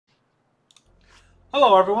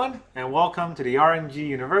Hello everyone, and welcome to the RNG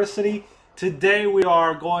University. Today we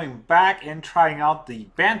are going back and trying out the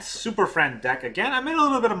Bant Superfriend deck again. I made a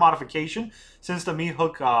little bit of modification since the Meat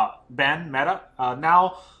Hook ban meta.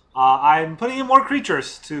 Now I'm putting in more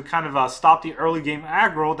creatures to kind of stop the early game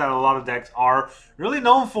aggro that a lot of decks are really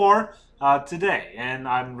known for today. And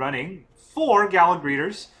I'm running 4 Gala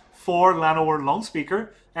Greeters, 4 Llanowar Lone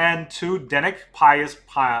Speaker, and 2 Denic Pious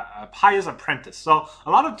Apprentice. So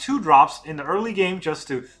a lot of 2-drops in the early game just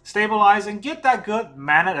to stabilize and get that good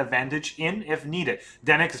mana advantage in if needed.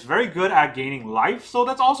 Denic is very good at gaining life, so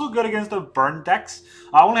that's also good against the burn decks.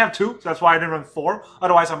 I only have 2, so that's why I didn't run 4.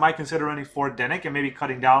 Otherwise, I might consider running 4 Denic and maybe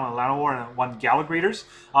cutting down on Llanowar and 1 Gala Greeters.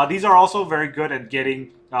 These are also very good at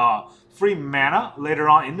getting free mana later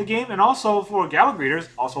on in the game, and also for Gala Greeters,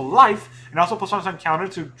 also life, and also plus on counter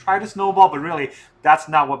to try to snowball, but really, that's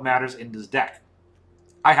not what matters in this deck.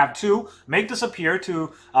 I have 2, make disappear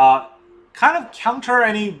to kind of counter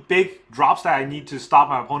any big drops that I need to stop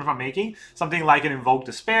my opponent from making. Something like an Invoke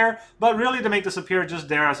Despair, but really to make disappear just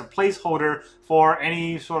there as a placeholder for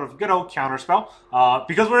any sort of good old counterspell.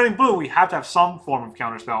 Because we're in blue, we have to have some form of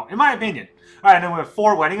counterspell, in my opinion. Alright, and then we have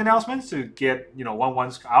 4 wedding announcements to get,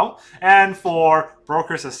 1/1s out. And for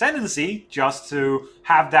Broker's Ascendancy, just to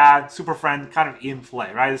have that Super Friend kind of in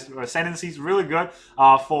play, right? Ascendancy is really good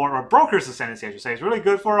or Broker's Ascendancy, I should say. It's really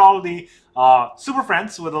good for all of the Super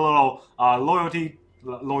Friends with a little loyalty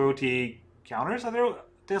counters, I think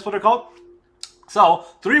that's what they're called. So,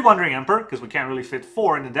 3 Wandering Emperor, because we can't really fit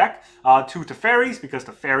 4 in the deck. 2 Teferis, because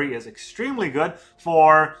Teferi is extremely good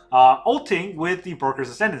for ulting with the Broker's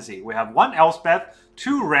Ascendancy. We have 1 Elspeth,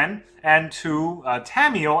 2 Ren, and 2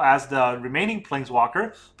 Tamio as the remaining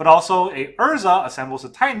Planeswalker, but also a Urza assembles a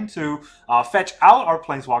Titan to fetch out our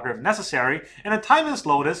Planeswalker if necessary, and a Timeless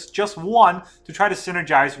Lotus, just 1 to try to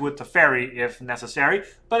synergize with Teferi if necessary,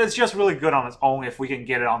 but it's just really good on its own if we can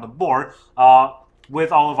get it on the board.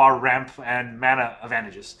 With all of our ramp and mana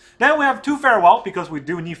advantages. Then we have 2 Farewell, because we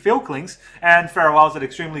do need Field Clings, and Farewell is an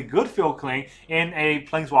extremely good Field Cling in a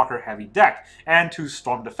Planeswalker heavy deck. And 2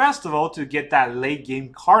 Storm the Festival to get that late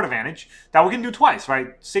game card advantage that we can do twice,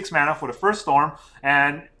 right? 6 mana for the first Storm,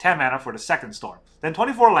 and 10 mana for the second Storm. Then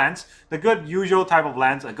 24 lands, the good usual type of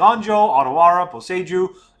lands, a Gonjo, Otawara,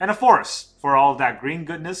 Boseiju, and a Forest for all of that green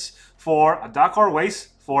goodness, for a Dakar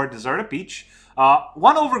Waste, for Deserted Beach,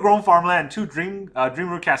 1 Overgrown Farmland, 2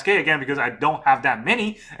 Dreamroot Cascade, again because I don't have that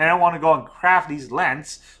many, and I want to go and craft these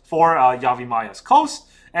lands for Yavimaya's Coast,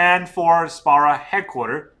 and for Spara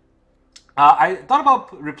Headquarter. I thought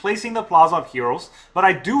about replacing the Plaza of Heroes, but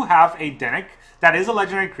I do have a Denic that is a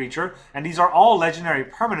legendary creature, and these are all legendary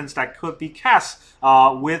permanents that could be cast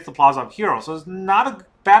with the Plaza of Heroes. So it's not a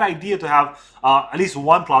bad idea to have at least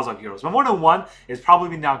 1 Plaza of Heroes. But more than 1 is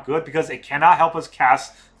probably not good because it cannot help us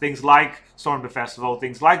cast things like Storm the Festival,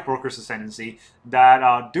 things like Broker's Ascendancy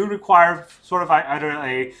that do require sort of either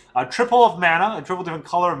a triple of mana, a triple different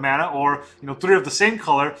color of mana, or 3 of the same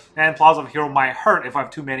color, and Plaza of Hero might hurt if I have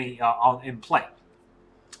too many in play.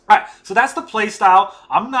 Alright, so that's the play style.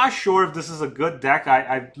 I'm not sure if this is a good deck.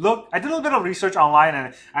 I did a little bit of research online,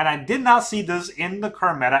 and I did not see this in the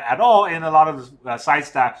current meta at all in a lot of sites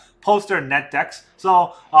that post their net decks.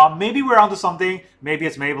 So maybe we're onto something. Maybe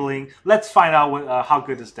it's Maybelline. Let's find out how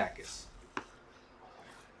good this deck is.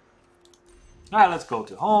 Alright, let's go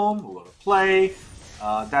to home. We'll go to play.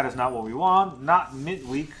 That is not what we want. Not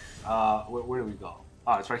midweek. Where do we go?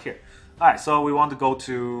 Oh, it's right here. Alright, so we want to go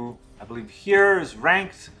to, I believe here is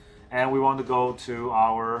ranked, and we want to go to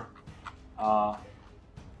our,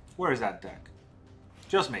 where is that deck?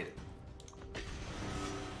 Just made it.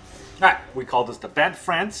 Alright, we call this the Bant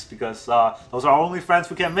Friends, because those are our only friends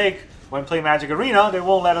we can make when playing MTG Arena. They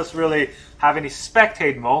won't let us really have any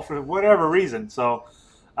spectate mode for whatever reason, so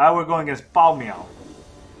we're going against Bao Miao.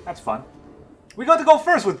 That's fun. We got to go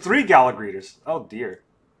first with 3 Gala Greeters. Oh dear.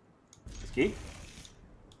 Let's keep.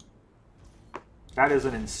 That is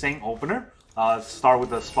an insane opener. Start with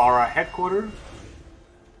the Spara Headquarter.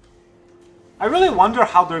 I really wonder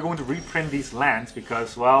how they're going to reprint these lands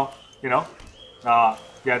because, well,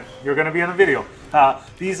 yeah, you're going to be in the video.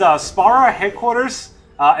 These Spara Headquarters,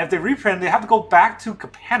 if they reprint, they have to go back to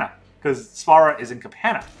Capenna because Spara is in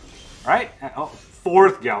Capenna, right? Oh,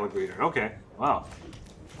 4th Gala Greeter. Okay, wow.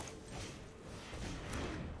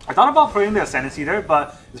 I thought about putting the Ascendancy there,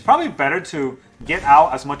 but it's probably better to get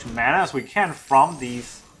out as much mana as we can from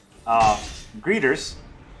these greeters,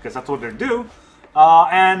 because that's what they do.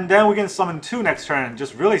 And then we can summon 2 next turn and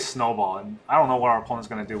just really snowball. And I don't know what our opponent's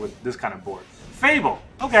going to do with this kind of board. Fable.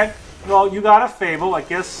 Okay. Well, you got a Fable. I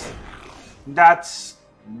guess that's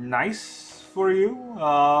nice for you.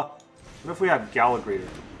 What if we have Gala Greeter?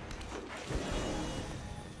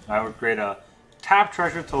 I would create a tap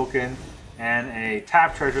treasure token and a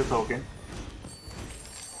tap treasure token.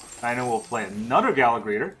 And then we'll play another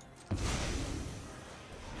Galagrator.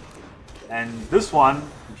 And this one,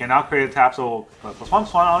 you can now create a tap, so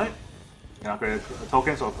 +1/+1 on it. You can now create a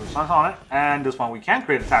token, so +1 on it. And this one, we can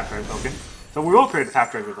create a tap treasure token. So we will create a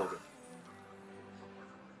tap treasure token.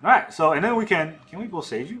 Alright, so, and then we can we go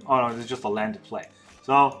Seiju? Oh no, this is just a land to play.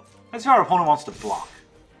 So, let's see how our opponent wants to block.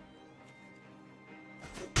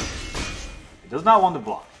 It does not want to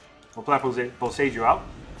block. We'll play Seiju out.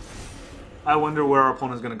 I wonder where our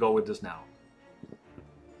opponent's going to go with this now.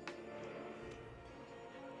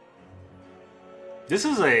 This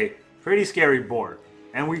is a pretty scary board.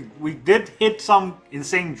 And we did hit some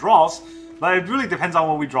insane draws, but it really depends on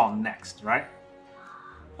what we draw next, right?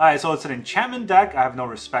 Alright, so it's an enchantment deck. I have no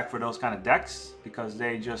respect for those kind of decks because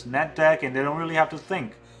they just net deck and they don't really have to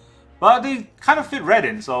think. But they kind of fit red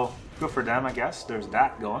in, so good for them, I guess. There's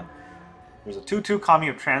that going. There's a 2/2 Kami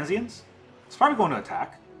of Transience. It's probably going to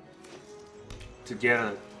attack. To get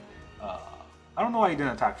a... I don't know why he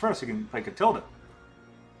didn't attack first. He can play Catilda.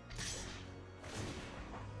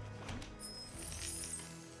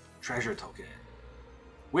 Treasure token.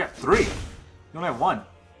 We have 3. You only have 1.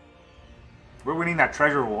 We're winning that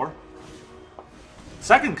treasure war.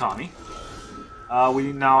 Second Kami.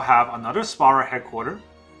 We now have another Spara headquarter.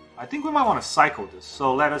 I think we might want to cycle this.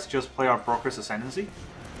 So let us just play our Broker's Ascendancy.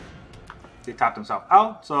 They tapped themselves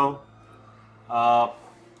out, so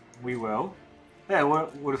we will. Yeah,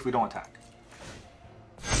 what if we don't attack?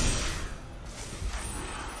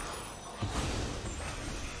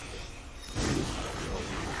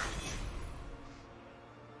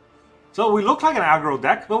 So we look like an aggro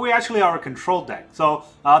deck, but we actually are a control deck. So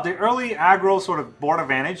the early aggro sort of board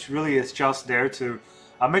advantage really is just there to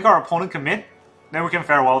make our opponent commit. Then we can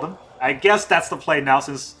farewell them. I guess that's the play now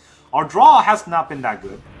since our draw has not been that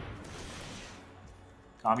good.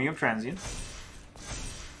 Kami of Transience.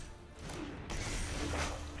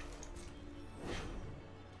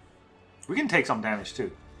 We can take some damage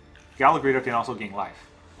too. Galagrator can also gain life.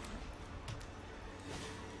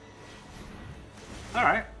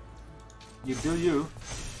 Alright. You do you.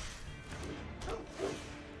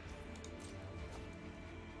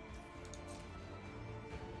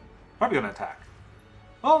 Probably gonna attack.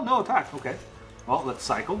 Oh, no attack. Okay. Well, let's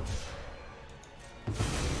cycle.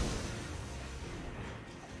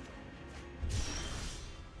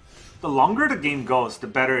 The longer the game goes, the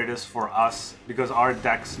better it is for us because our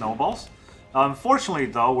deck snowballs. Unfortunately,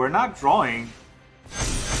 though, we're not drawing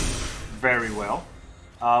very well.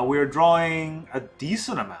 We're drawing a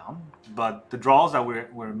decent amount, but the draws that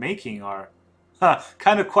we're making are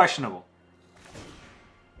kind of questionable.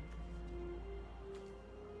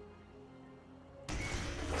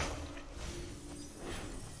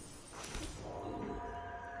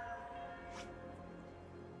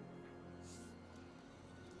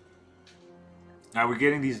 Now we're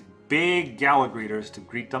getting these big Galagrators to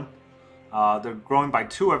greet them. They're growing by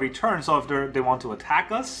 2 every turn, so if they want to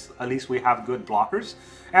attack us, at least we have good blockers.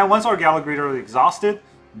 And once our Galagrator is exhausted,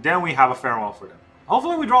 then we have a farewell for them.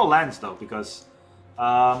 Hopefully we draw lands though, because...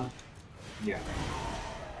 yeah.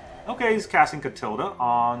 Okay, he's casting Catilda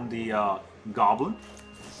on the Goblin.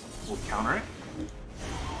 We'll counter it.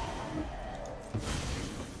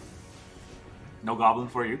 No Goblin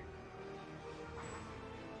for you.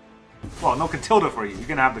 Well, no Catilda for you. You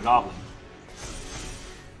can have the Goblin.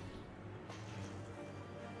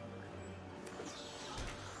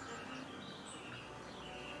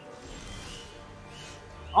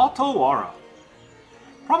 Altawara.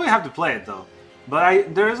 Probably have to play it though.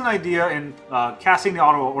 But there is an idea in casting the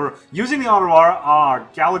Altawara, or using the Altawara on our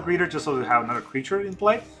Galagrator just so we have another creature in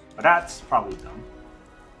play. But that's probably dumb.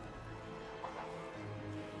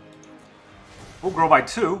 We'll grow by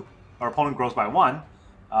 2. Our opponent grows by 1.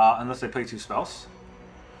 Unless they play 2 spells.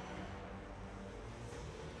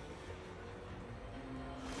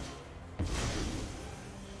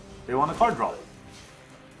 They want a card draw.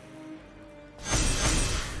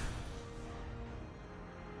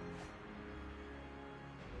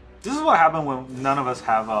 This is what happened when none of us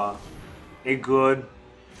have a good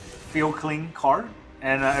field clean card,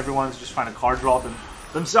 and everyone's just trying to card draw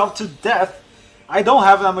themselves to death. I don't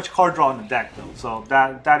have that much card draw in the deck though, so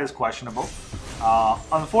that is questionable.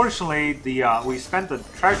 Unfortunately, we spent the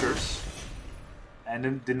treasures and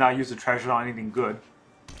then did not use the treasure on anything good.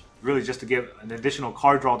 Really just to give an additional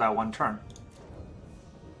card draw that one turn.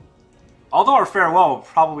 Although our farewell will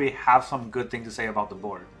probably have some good thing to say about the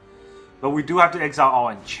board. But we do have to exile all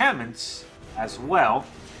enchantments as well,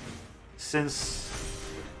 since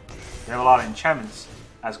we have a lot of enchantments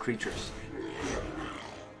as creatures.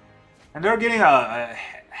 And they're getting a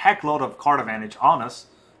heck load of card advantage on us.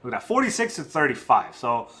 Look at that, 46 to 35.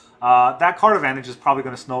 So that card advantage is probably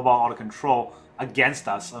going to snowball out of control against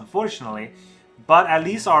us, unfortunately. But at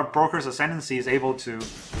least our Broker's Ascendancy is able to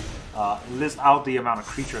list out the amount of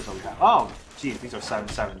creatures that we have. Oh, geez, these are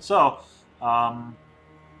 7/7. So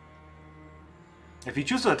if you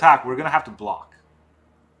choose to attack, we're going to have to block.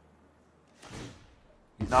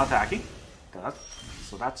 He's not attacking.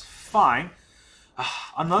 So that's fine.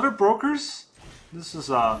 Another Brokers? This is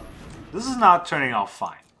not turning out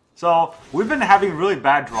fine. So we've been having really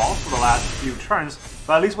bad draws for the last few turns,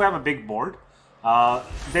 but at least we have a big board.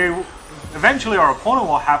 Eventually our opponent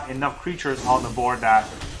will have enough creatures on the board that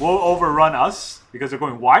will overrun us because they're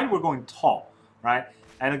going wide, we're going tall, right?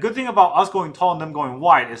 And the good thing about us going tall and them going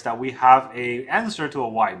wide is that we have an answer to a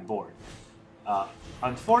wide board.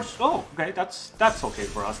 Unfortunately, oh, okay, that's okay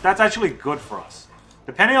for us. That's actually good for us,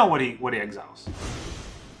 depending on what he exiles.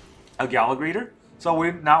 A Gallagher. So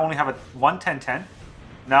we now only have a 1/10/10.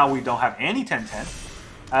 Now we don't have any 10/10.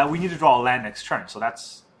 We need to draw a land next turn. So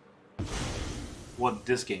that's what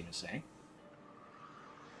this game is saying.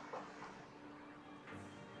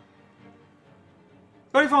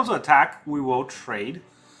 But if he wants to attack, we will trade.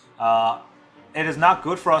 It is not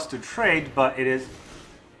good for us to trade, but it is...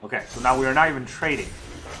 Okay, so now we are not even trading.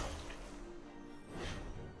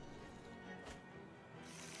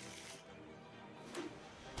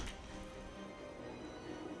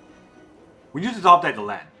 We need to top deck a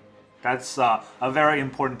land. That's a very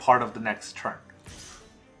important part of the next turn.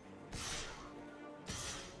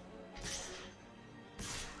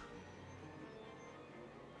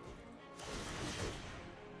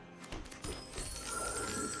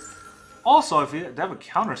 Also, if they have a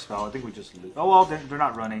counter spell, I think we just lose. Oh well, they're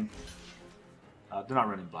not running. They're not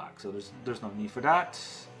running black, so there's no need for that.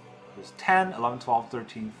 There's 10, 11, 12,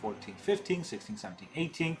 13, 14, 15, 16, 17,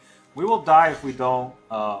 18. We will die if we don't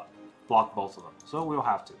block both of them, so we'll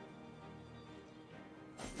have to.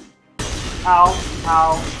 Ow,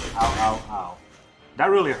 ow, ow, ow, ow. That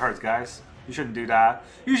really hurts, guys. You shouldn't do that.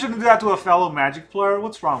 You shouldn't do that to a fellow Magic player.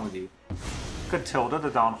 What's wrong with you? Catilda, the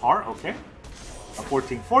down heart, okay. A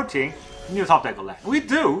 14-14. We need to top deck a land. We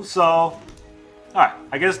do, so... Alright,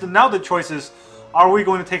 I guess now the choice is, are we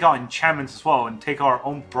going to take out enchantments as well and take our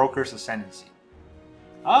own Broker's Ascendancy?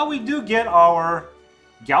 We do get our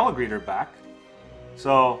Gallagher back.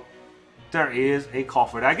 So, there is a call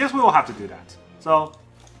for that. I guess we will have to do that. So,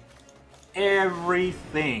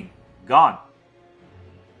 everything gone.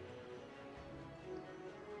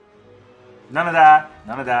 None of that,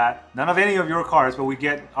 none of that, none of any of your cards, but we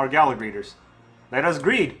get our Gallagher's. Let us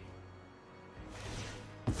greed.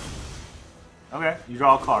 Okay, you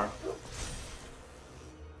draw a card.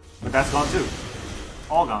 But that's gone too.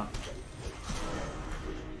 All gone.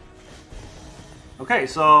 Okay,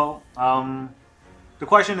 so the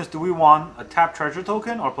question is, do we want a tap treasure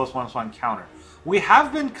token or +1/+1 counter? We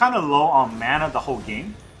have been kind of low on mana the whole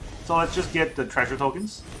game, so let's just get the treasure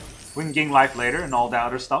tokens. We can gain life later and all that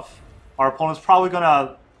other stuff. Our opponent's probably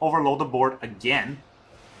gonna overload the board again.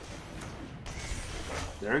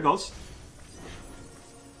 There it goes.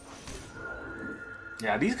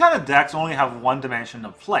 Yeah, these kind of decks only have one dimension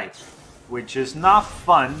of play, which is not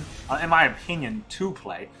fun, in my opinion, to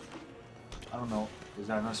play. I don't know. Is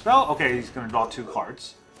that a spell? Okay, he's going to draw 2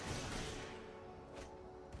 cards.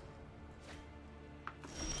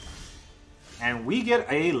 And we get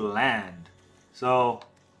a land. So,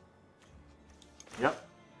 yep.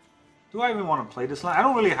 Do I even want to play this land? I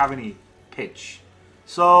don't really have any pitch.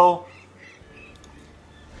 So,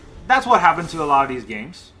 that's what happens to a lot of these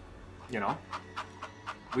games. You know.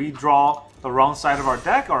 We draw the wrong side of our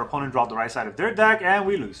deck, our opponent draws the right side of their deck, and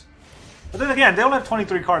we lose. But then again, they only have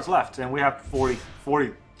 23 cards left, and we have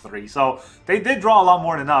 43. So they did draw a lot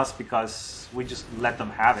more than us because we just let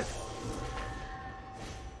them have it.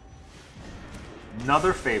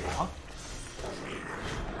 Another Fable, huh?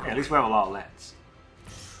 Yeah, at least we have a lot of lands.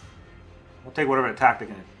 We'll take whatever attack they're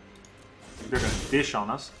going to dish on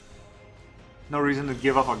us. No reason to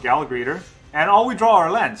give up our Gallagher. And all we draw are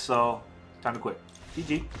lands, so time to quit.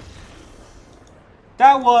 GG.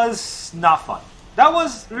 That was not fun. That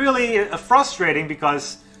was really frustrating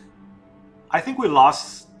because I think we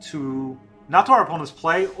lost to, not to our opponent's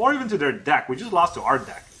play or even to their deck. We just lost to our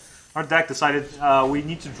deck. Our deck decided we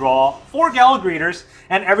need to draw 4 Gallagher's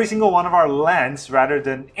and every single one of our lands rather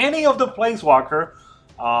than any of the Planeswalker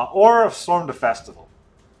or Storm the Festival.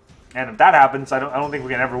 And if that happens, I don't think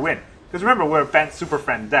we can ever win. Because remember, we're a Bant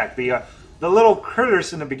Superfriend deck. The little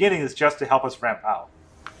critters in the beginning is just to help us ramp out.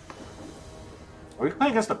 Are we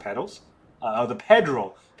playing against the Pedals? The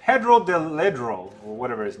Pedro. Pedro de Ledro, or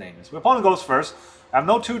whatever his name is. My opponent goes first. I have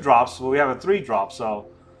no 2 drops, but we have a 3 drop, so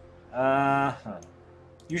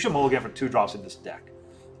You should mulligan for 2 drops in this deck.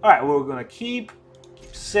 Alright, we're gonna keep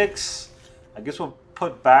 6. I guess we'll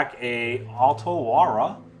put back a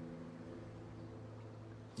Altawara.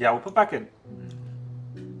 Yeah, we'll put back an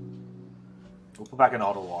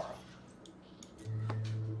Altawara.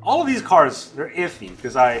 All of these cards, they're iffy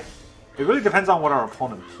because it really depends on what our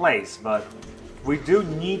opponent plays, but we do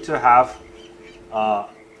need to have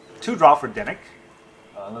 2 drop for Denik.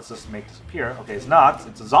 Let's just make this appear. Okay, it's not.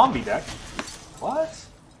 It's a zombie deck. What?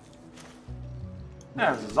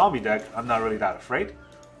 Yeah, it's a zombie deck. I'm not really that afraid.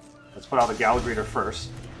 Let's put out the Gallagher first.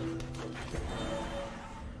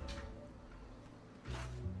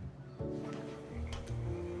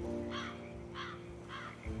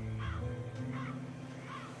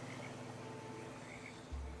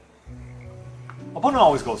 Opponent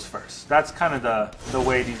always goes first. That's kind of the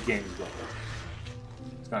way these games go.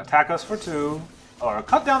 It's going to attack us for 2. Or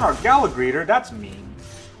cut down our Gallagher. That's mean.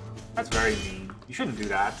 That's very mean. You shouldn't do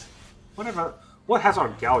that. What has our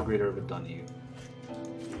Gallagher ever done to you?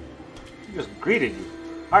 He just greeted you.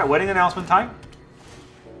 Alright, wedding announcement time.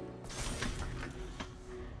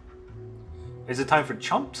 Is it time for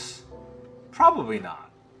chumps? Probably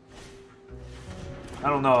not. I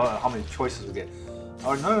don't know how many choices we get.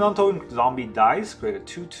 Our non-token zombie dies. Create a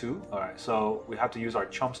 2/2. Alright, so we have to use our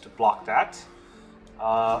chumps to block that.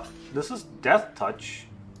 This is Death Touch.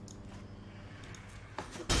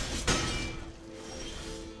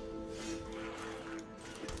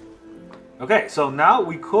 Okay, so now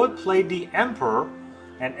we could play the Emperor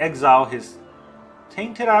and exile his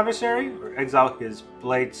Tainted Adversary, or exile his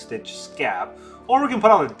Blade Stitch Scab, or we can put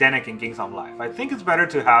out a Denik and gain some life. I think it's better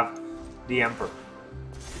to have the Emperor.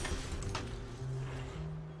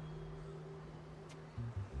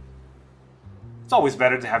 It's always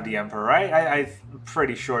better to have the Emperor, right? I'm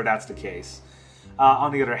pretty sure that's the case.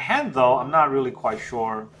 On the other hand, though, I'm not really quite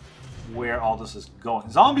sure where all this is going.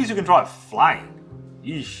 Zombies you can draw at flying.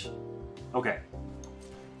 Yeesh. Okay.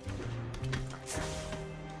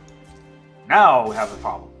 Now we have a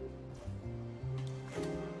problem.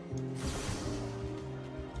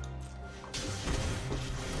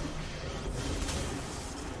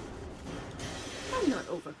 I'm not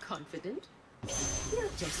overconfident. You're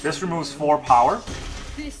just This removes 4 power.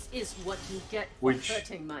 This is what you get for Which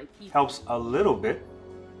hurting my people. helps a little bit.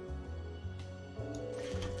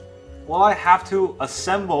 Will I have to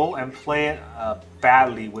assemble and play it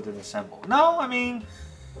badly with an assemble? No, I mean,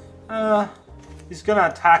 he's gonna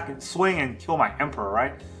attack and swing and kill my Emperor,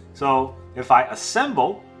 right? So if I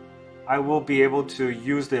assemble, I will be able to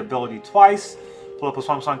use the ability twice, pull up a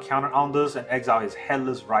 +1/+1 counter on this, and exile his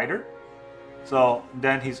Headless Rider. So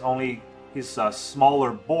then his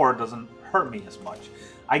smaller board doesn't hurt me as much.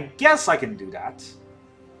 I guess I can do that.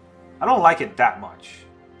 I don't like it that much,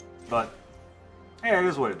 but hey, it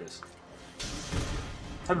is what it is.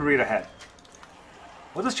 Time to read ahead.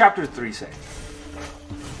 What does Chapter 3 say?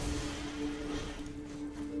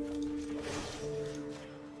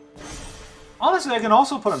 Honestly, I can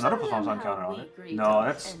also put another +1/+1 counter on it. No,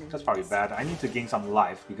 that's probably bad. I need to gain some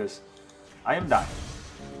life because I am dying.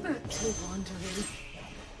 Back to wandering.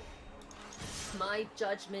 My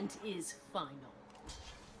judgment is final.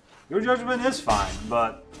 Your judgment is fine,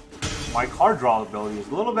 but my card draw ability is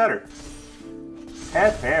a little better.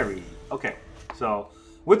 Teferi. Okay, so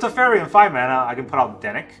with Teferi and 5 mana, I can put out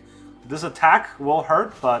Denik. This attack will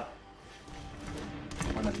hurt, but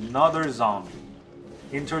when another zombie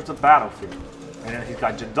enters the battlefield, and then he's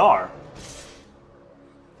got Jadar.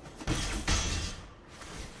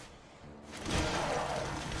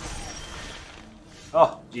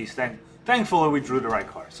 Oh, geez, thankfully we drew the right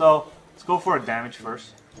card. So let's go for a damage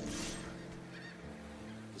first.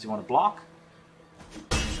 Does he want to block?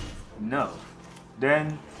 No.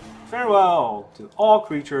 Then farewell to all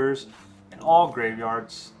creatures and all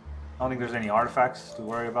graveyards. I don't think there's any artifacts to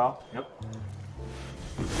worry about. Yep.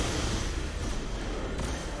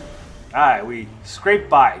 Alright, we scrape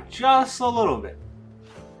by just a little bit.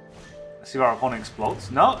 Let's see if our opponent explodes.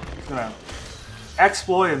 No, he's gonna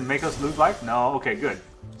exploit and make us lose life. No, okay, good.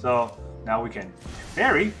 So now we can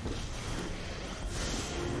Fairy.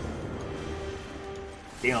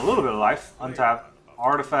 Gain a little bit of life. Untap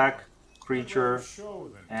artifact, creature,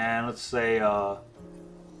 and let's say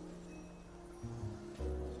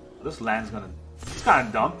this land's it's kind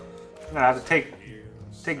of dumb. I'm gonna have to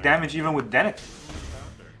take damage even with Denik.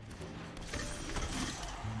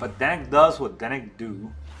 But Denik does what Denik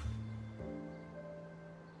do.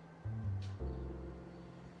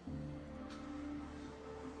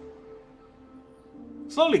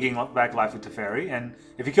 Slowly gain back life with Teferi, and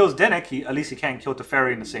if he kills Denik, at least he can't kill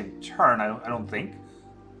Teferi in the same turn, I don't think.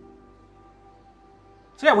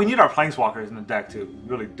 So yeah, we need our Planeswalkers in the deck to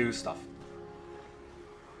really do stuff.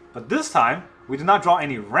 But this time, we did not draw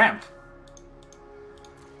any ramp.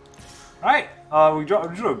 Right? We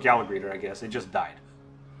drew a Gallagher, I guess. It just died.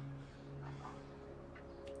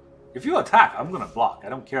 If you attack, I'm gonna block. I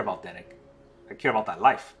don't care about Denik. I care about that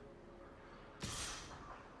life.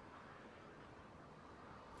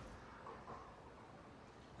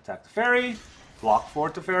 Attack the fairy. Block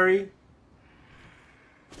for Teferi.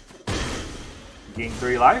 Gain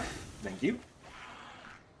 3 life. Thank you.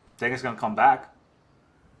 Denik's gonna come back.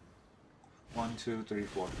 1, 2, 3,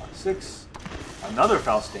 4, 5, 6. Another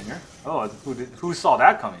Foul Stinger. Oh, who saw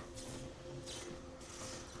that coming?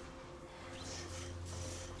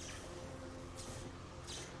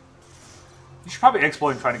 You should probably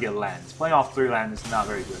exploit and try to get lands. Playing off 3 lands is not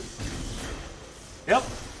very good. Yep.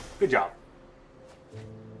 Good job.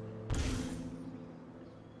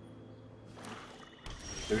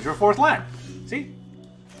 There's your 4th land. See?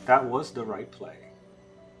 That was the right play.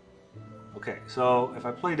 Okay, so if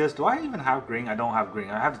I play this, do I even have green? I don't have green.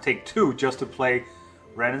 I have to take 2 just to play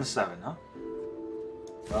red and 7, huh?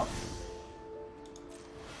 Well.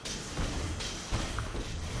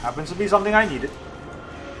 Happens to be something I needed.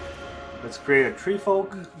 Let's create a tree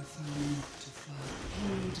folk.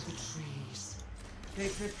 They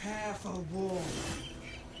prepare for war.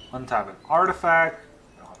 Untap an artifact.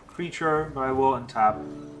 I don't have a creature, but I will untap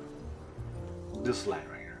this land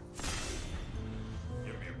right here.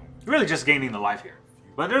 Really just gaining the life here.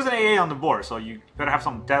 But there's an AA on the board, so you better have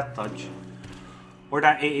some death touch. Or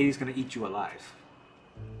that AA is going to eat you alive.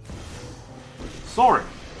 Soaring.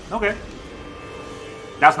 Okay.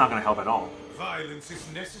 That's not going to help at all. Violence is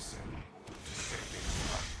necessary to set things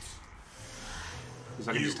right. Because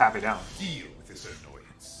I can just tap it down. Deal with this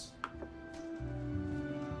annoyance.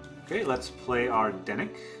 Okay, let's play our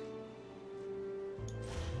Denik.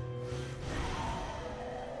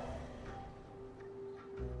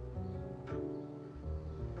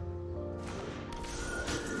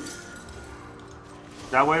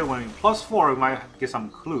 That way, when we +4, we might get some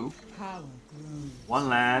clue. 1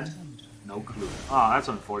 land, no clue. Ah, that's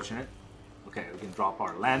unfortunate. Okay, we can drop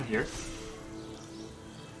our land here.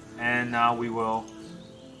 And now we will...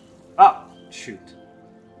 Oh, shoot.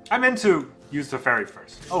 I meant to use the fairy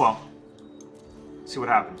first. Oh well. See what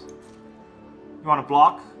happens. You want to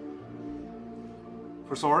block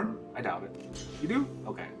for Soren? I doubt it. You do?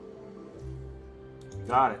 Okay.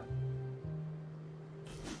 Got it.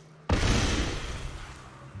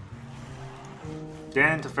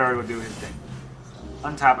 Then Teferi will do his thing.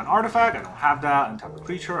 Untap an artifact, I don't have that. Untap a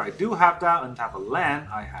creature, I do have that. Untap a land,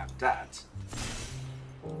 I have that.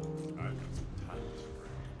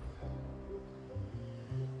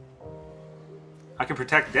 I can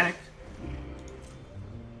protect Denik.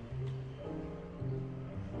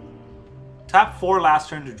 Tap 4 last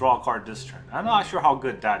turn to draw a card this turn. I'm not sure how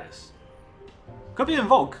good that is. Could be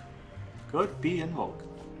Invoke. Could be Invoke.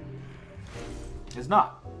 It's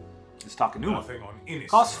not. It's Takenuma.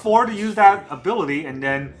 Costs 4 to use that ability, and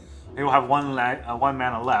then he will have 1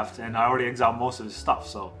 mana left, and I already exiled most of his stuff,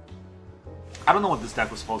 so... I don't know what this deck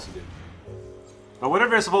was supposed to do. But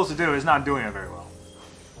whatever it's supposed to do is not doing it very well.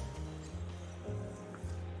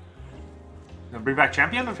 Gonna bring back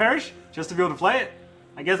Champion of Perish? Just to be able to play it?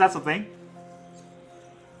 I guess that's the thing.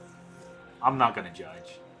 I'm not gonna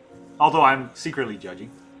judge. Although I'm secretly judging.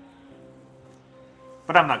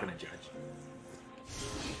 But I'm not gonna judge.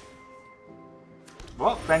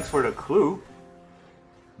 Well, thanks for the clue.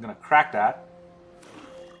 I'm gonna crack that.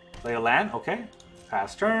 Play a land, okay.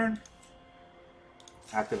 Pass turn.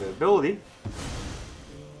 Activate ability.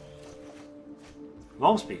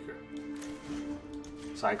 Lone Speaker.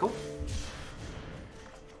 Cycle.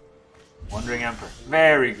 Wandering Emperor.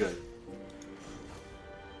 Very good.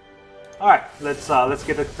 Alright, let's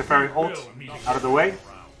get the Teferi ult out of the way.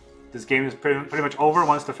 This game is pretty much over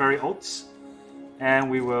once Teferi ults. And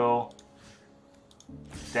we will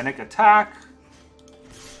Denik attack.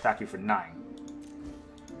 Attack you for 9.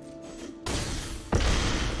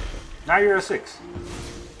 Now you're a 6.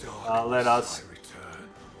 Let us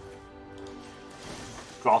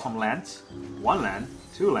draw some lands. 1 land,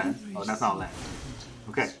 2 land. Oh, that's not a land.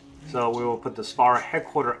 Okay, so we will put the Spar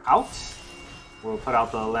Headquarter out. We'll put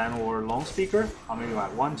out the Land War Lone Speaker. How many do I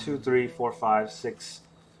have? 1, 2, 3, 4, 5, 6.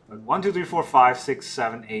 1, 2, 3, 4, 5, 6,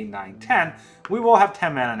 7, 8, 9, 10. We will have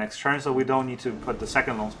 10 mana next turn, so we don't need to put the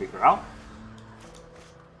second Lone Speaker out.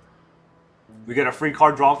 We get a free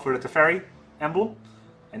card draw for the Teferi emblem.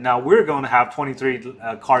 And now we're going to have 23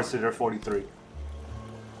 cards to their 43.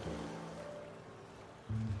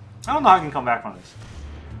 I don't know how I can come back from this.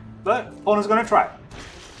 But opponent's going to try.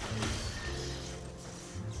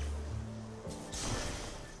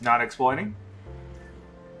 Not exploiting.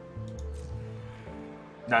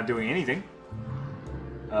 Not doing anything.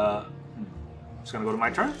 Just gonna go to my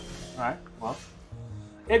turn. Alright, well.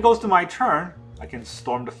 It goes to my turn. I can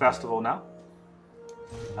storm the festival now.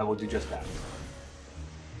 I will do just that.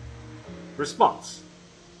 Response.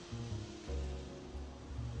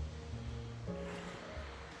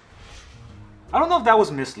 I don't know if that was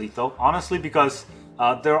mislethal, honestly, because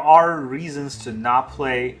there are reasons to not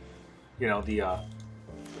play, you know, the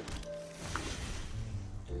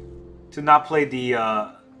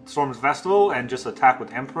Storm's Festival and just attack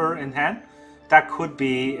with Emperor in hand. That could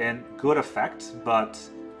be a good effect, but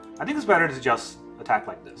I think it's better to just attack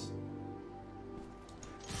like this.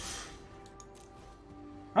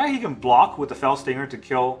 Right, he can block with the Fell Stinger to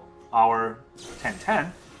kill our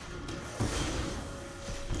 10-10.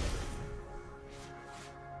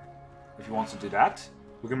 If he wants to do that,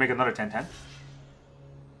 we can make another 10-10.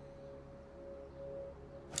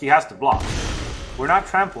 He has to block. We're not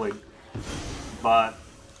trampling, but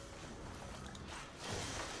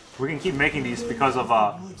we can keep making these because of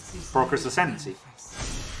Broker's Ascendancy.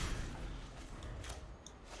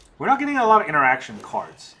 We're not getting a lot of interaction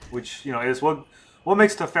cards, which, you know, is what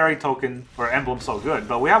makes the fairy token or emblem so good.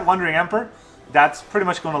 But we have Wandering Emperor. That's pretty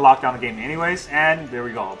much going to lock down the game anyways. And there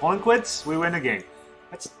we go. Opponent quits, we win the game.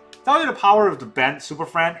 That's tell you the power of the Bant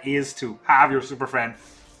Superfriend is to have your Superfriend,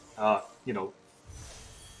 you know,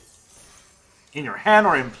 in your hand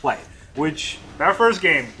or in play. Which that first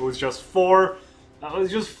game was just four. What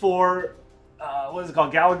is it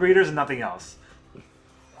called? Gala Greeters and nothing else.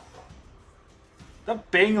 The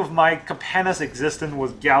bane of my Capenna's existence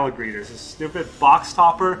was Gala Greeters. A stupid box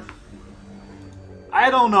topper.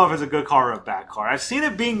 I don't know if it's a good card or a bad card. I've seen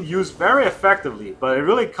it being used very effectively, but it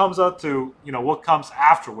really comes up to, you know, what comes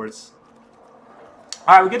afterwards.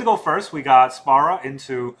 Alright, we get to go first. We got Spara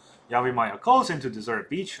into Yavimaya Coast into Deserted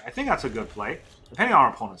Beach. I think that's a good play, depending on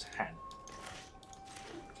our opponent's hand.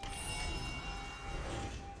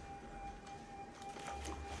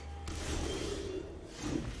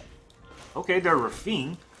 Okay, they're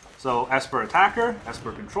Rafine. So Esper attacker,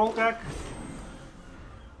 Esper control deck.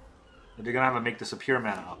 They're gonna have to make disappear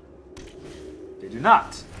mana up. They do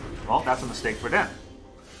not. Well, that's a mistake for them.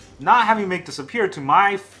 Not having make disappear to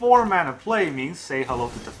my 4 mana play means say hello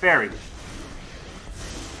to Teferi.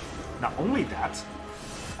 Not only that,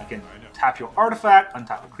 I can tap your artifact,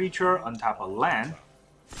 untap a creature, untap a land,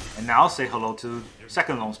 and now say hello to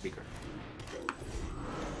second Lone Speaker.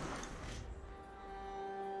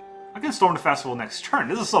 I can storm the festival next turn.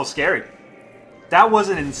 This is so scary. That was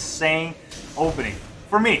an insane opening.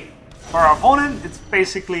 For me. For our opponent, it's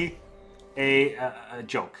basically a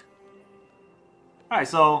joke. Alright,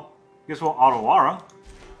 so I guess we'll auto Aura.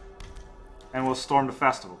 And we'll storm the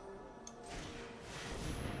festival.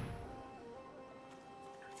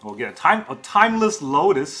 We'll get a Timeless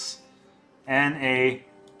Lotus and a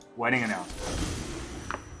Wedding Announcement.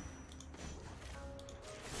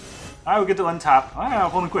 Alright, we get to untap. Alright,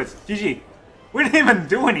 opponent quits. GG. We didn't even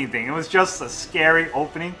do anything. It was just a scary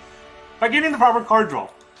opening by getting the proper card draw.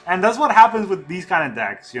 And that's what happens with these kind of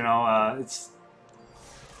decks, you know. It's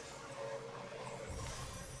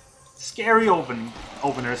scary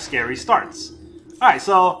openers, scary starts. Alright,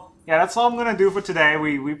 so yeah, that's all I'm going to do for today.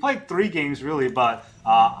 We played 3 games really, but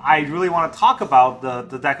I really want to talk about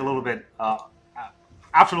the deck a little bit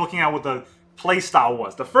after looking at what the playstyle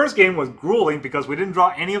was. The first game was grueling because we didn't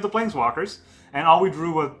draw any of the Planeswalkers, and all we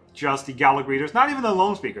drew was just the Gala Greeters, not even the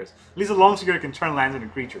Lone Speakers. At least the Lone Speaker can turn lands into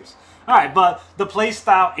creatures. Alright, but the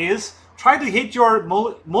playstyle is try to hit your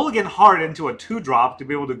mulligan hard into a 2-drop to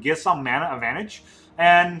be able to get some mana advantage,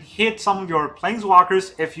 and hit some of your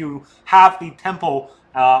Planeswalkers if you have the tempo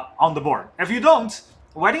on the board. If you don't,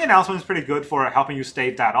 Wedding Announcement is pretty good for helping you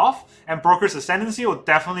stave that off, and Broker's Ascendancy will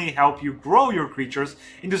definitely help you grow your creatures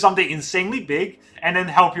into something insanely big, and then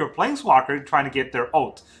help your Planeswalker trying to get their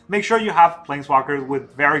ult. Make sure you have Planeswalkers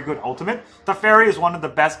with very good ultimate. The Fairy is one of the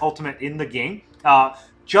best ultimate in the game.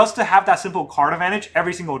 Just to have that simple card advantage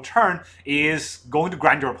every single turn is going to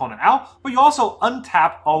grind your opponent out, but you also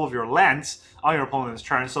untap all of your lands on your opponent's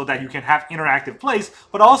turn so that you can have interactive plays,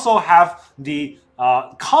 but also have the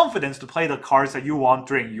confidence to play the cards that you want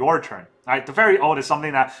during your turn. Right? The Fairy ult is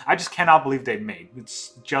something that I just cannot believe they made.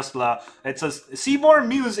 It's just it's a Seaborn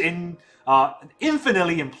Muse in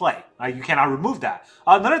infinitely in play. You cannot remove that.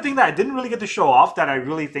 Another thing that I didn't really get to show off that I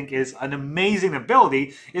really think is an amazing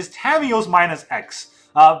ability is Tamiyo's -X.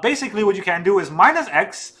 Basically, what you can do is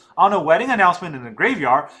 -X on a Wedding Announcement in the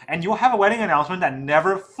graveyard, and you'll have a Wedding Announcement that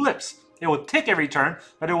never flips. it will tick every turn,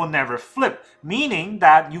 but it will never flip, meaning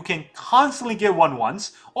that you can constantly get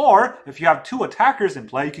 1/1s, or if you have 2 attackers in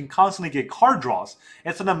play, you can constantly get card draws.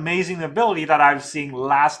 It's an amazing ability that I've seen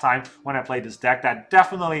last time when I played this deck that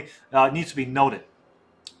definitely needs to be noted.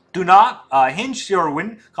 Do not hinge your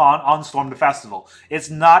win con on Storm the Festival. It's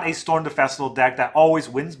not a Storm the Festival deck that always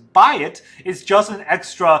wins. Buy it. It's just an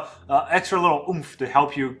extra little oomph to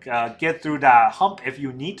help you get through that hump if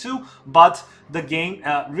you need to. But the game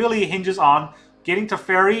really hinges on getting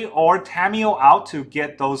Teferi or Tamiyo out to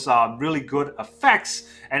get those really good effects,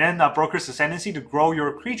 and then Broker's Ascendancy to grow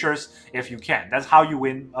your creatures if you can. That's how you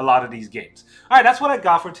win a lot of these games. Alright, that's what I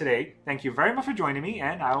got for today. Thank you very much for joining me,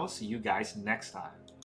 and I will see you guys next time.